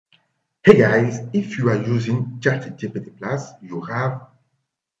Hey guys, if you are using ChatGPT Plus, you have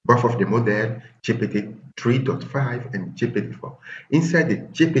both of the model GPT 3.5 and GPT-4. Inside the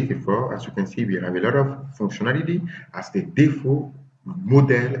GPT-4, as you can see, we have a lot of functionality as the default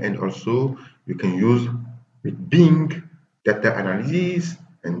model, and also you can use with Bing data analysis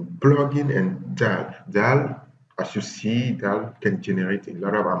and plugin and DAL. As you see, DAL can generate a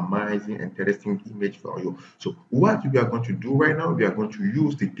lot of amazing, interesting image for you. So what we are going to do right now, we are going to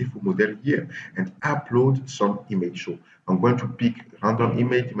use the default model here and upload some image. So I'm going to pick random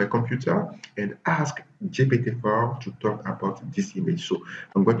image in my computer and ask GPT-4 to talk about this image. So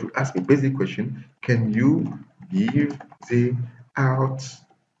I'm going to ask a basic question. Can you give the output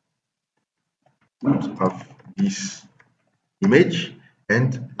of this image?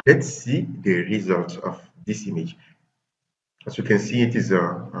 And let's see the results of this image. As you can see, it is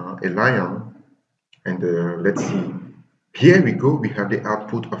a lion. And let's see. Here we go. We have the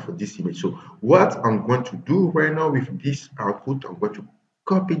output of this image. So what I'm going to do right now with this output, I'm going to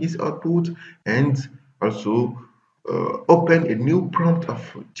copy this output and also open a new prompt of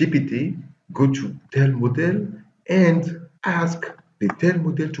GPT, go to DALL model and ask the DALL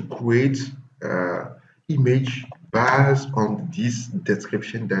model to create image based on this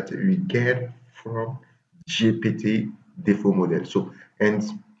description that we get from GPT default model. So, and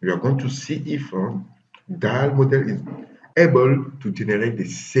we are going to see if DALL model is able to generate the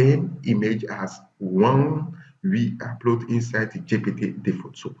same image as one we upload inside the GPT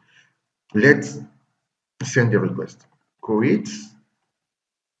default. So let's send the request. Create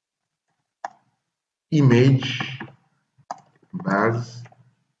image based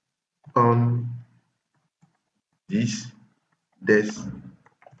on this description.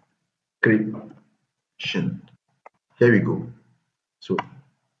 Here we go. So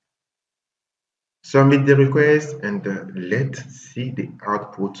submit the request and let's see the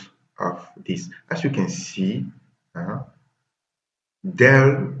output of this. As you can see,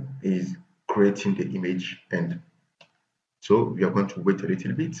 Dell is creating the image, and so we are going to wait a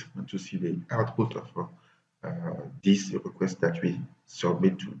little bit to see the output of this request that we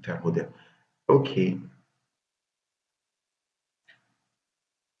submit to Dell model. Okay,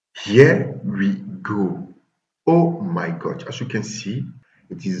 here we go. Oh my God, as you can see,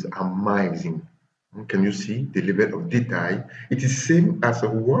 it is amazing. Can you see the level of detail? It is same as the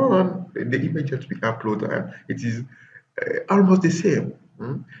image that we upload. It is almost the same.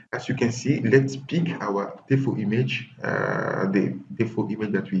 As you can see, let's pick our default image, the default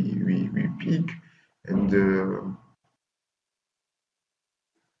image that we pick, and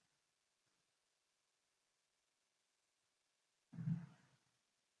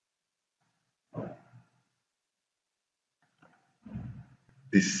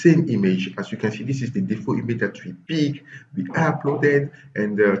the same image. As you can see, this is the default image that we pick, we uploaded,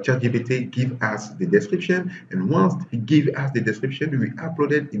 and ChatGPT give us the description. And once he give us the description, we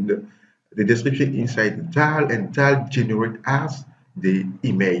uploaded in the description inside the DAL, and DAL generate us the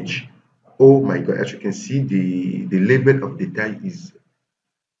image. Oh my God! As you can see, the level of detail is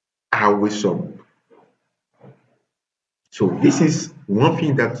awesome. So this is one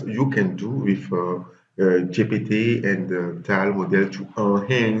thing that you can do with GPT and DAL model to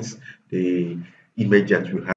enhance the image that you have.